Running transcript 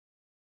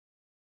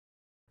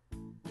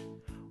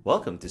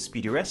Welcome to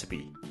Speedy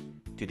Recipe.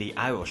 Today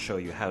I will show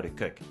you how to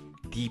cook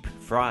deep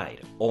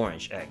fried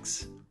orange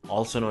eggs,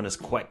 also known as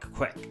Kwek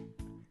Kwek.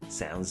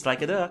 Sounds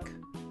like a duck.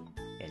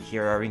 And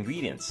here are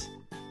ingredients: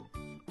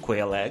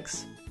 quail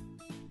eggs,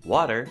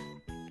 water,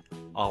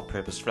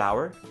 all-purpose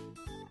flour,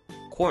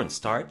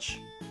 cornstarch,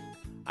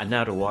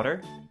 annatto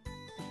water,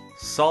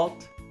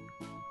 salt,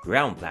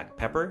 ground black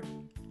pepper,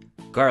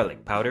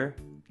 garlic powder,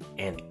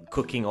 and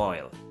cooking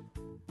oil.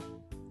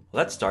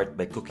 Let's start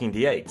by cooking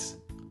the eggs.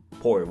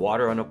 Pour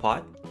water on a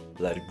pot,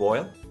 let it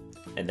boil,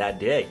 and add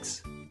the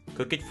eggs.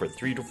 Cook it for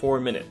 3 to 4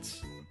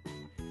 minutes.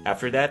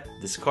 After that,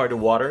 discard the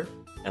water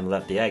and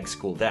let the eggs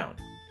cool down.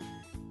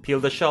 Peel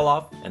the shell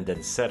off and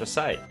then set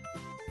aside.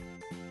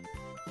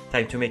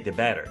 Time to make the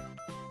batter.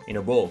 In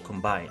a bowl,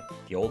 combine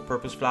the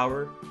all-purpose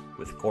flour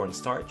with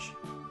cornstarch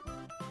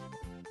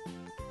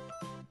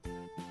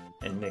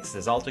and mix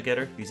this all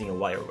together using a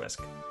wire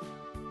whisk.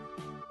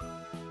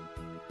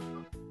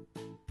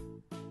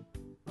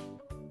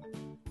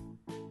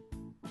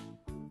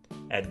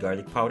 Add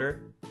garlic powder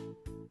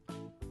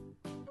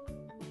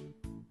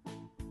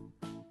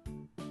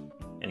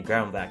and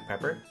ground black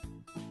pepper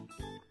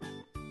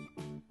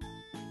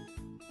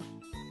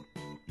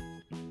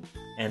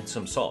and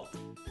some salt.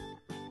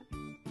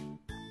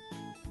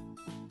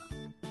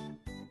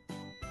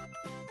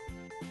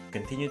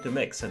 Continue to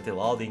mix until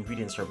all the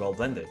ingredients are well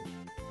blended.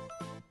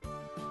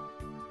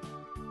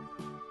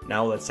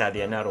 Now let's add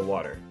the annatto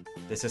water.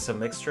 This is a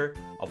mixture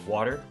of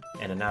water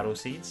and annatto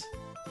seeds.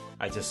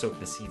 I just soaked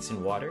the seeds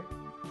in water.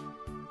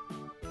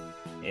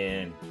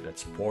 And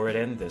let's pour it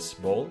in this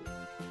bowl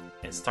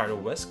and start a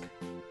whisk.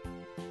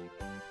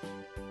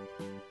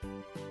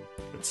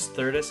 Let's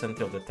stir this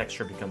until the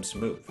texture becomes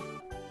smooth.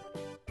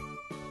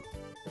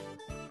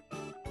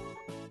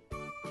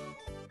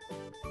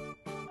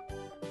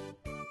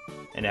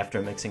 And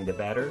after mixing the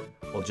batter,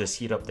 we'll just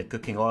heat up the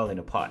cooking oil in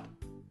a pot.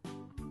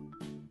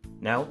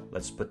 Now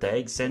let's put the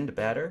eggs in the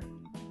batter,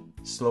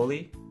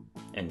 slowly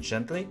and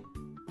gently.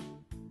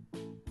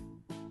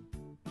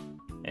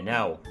 And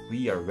now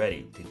we are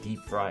ready to deep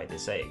fry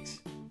these eggs.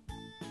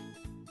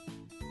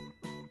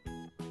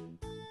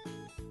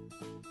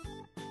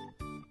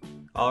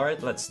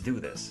 Alright, let's do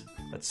this.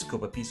 Let's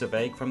scoop a piece of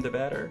egg from the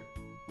batter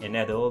and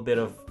add a little bit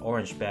of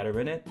orange batter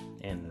in it,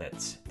 and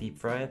let's deep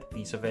fry the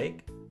piece of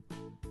egg.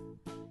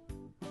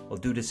 We'll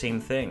do the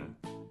same thing.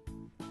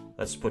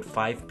 Let's put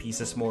 5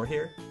 pieces more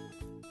here,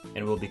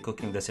 and we'll be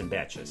cooking this in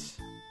batches.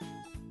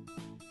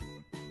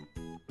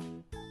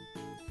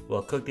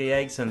 We'll cook the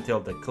eggs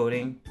until the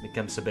coating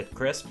becomes a bit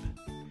crisp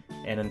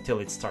and until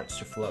it starts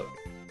to float.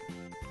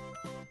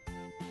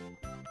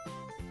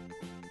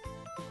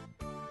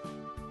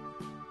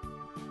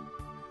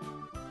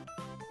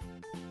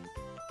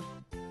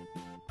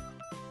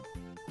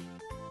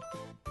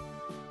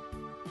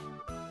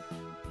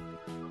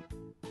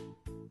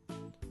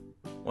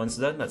 Once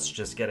done, let's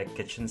just get a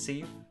kitchen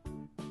sieve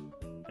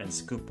and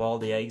scoop all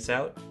the eggs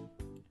out.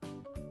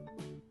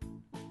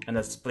 And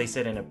let's place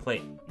it in a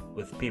plate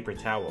with paper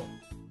towel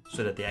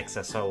so that the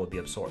excess oil will be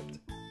absorbed.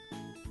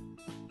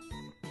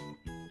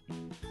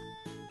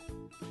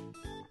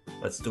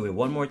 Let's do it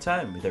one more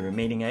time with the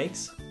remaining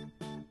eggs,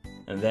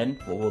 and then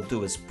what we'll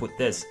do is put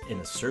this in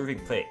a serving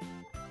plate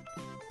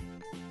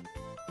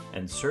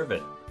and serve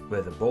it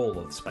with a bowl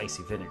of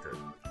spicy vinegar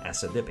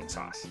as a dipping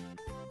sauce.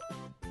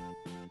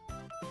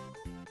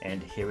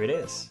 And here it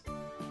is,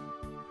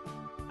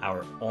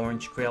 our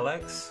orange quail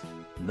eggs,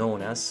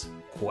 known as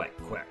Kwek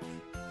Kwek.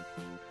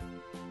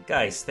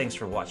 Guys, thanks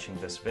for watching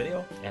this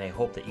video, and I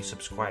hope that you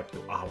subscribe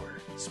to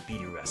our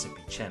Speedy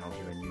Recipe channel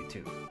here on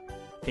YouTube.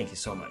 Thank you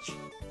so much.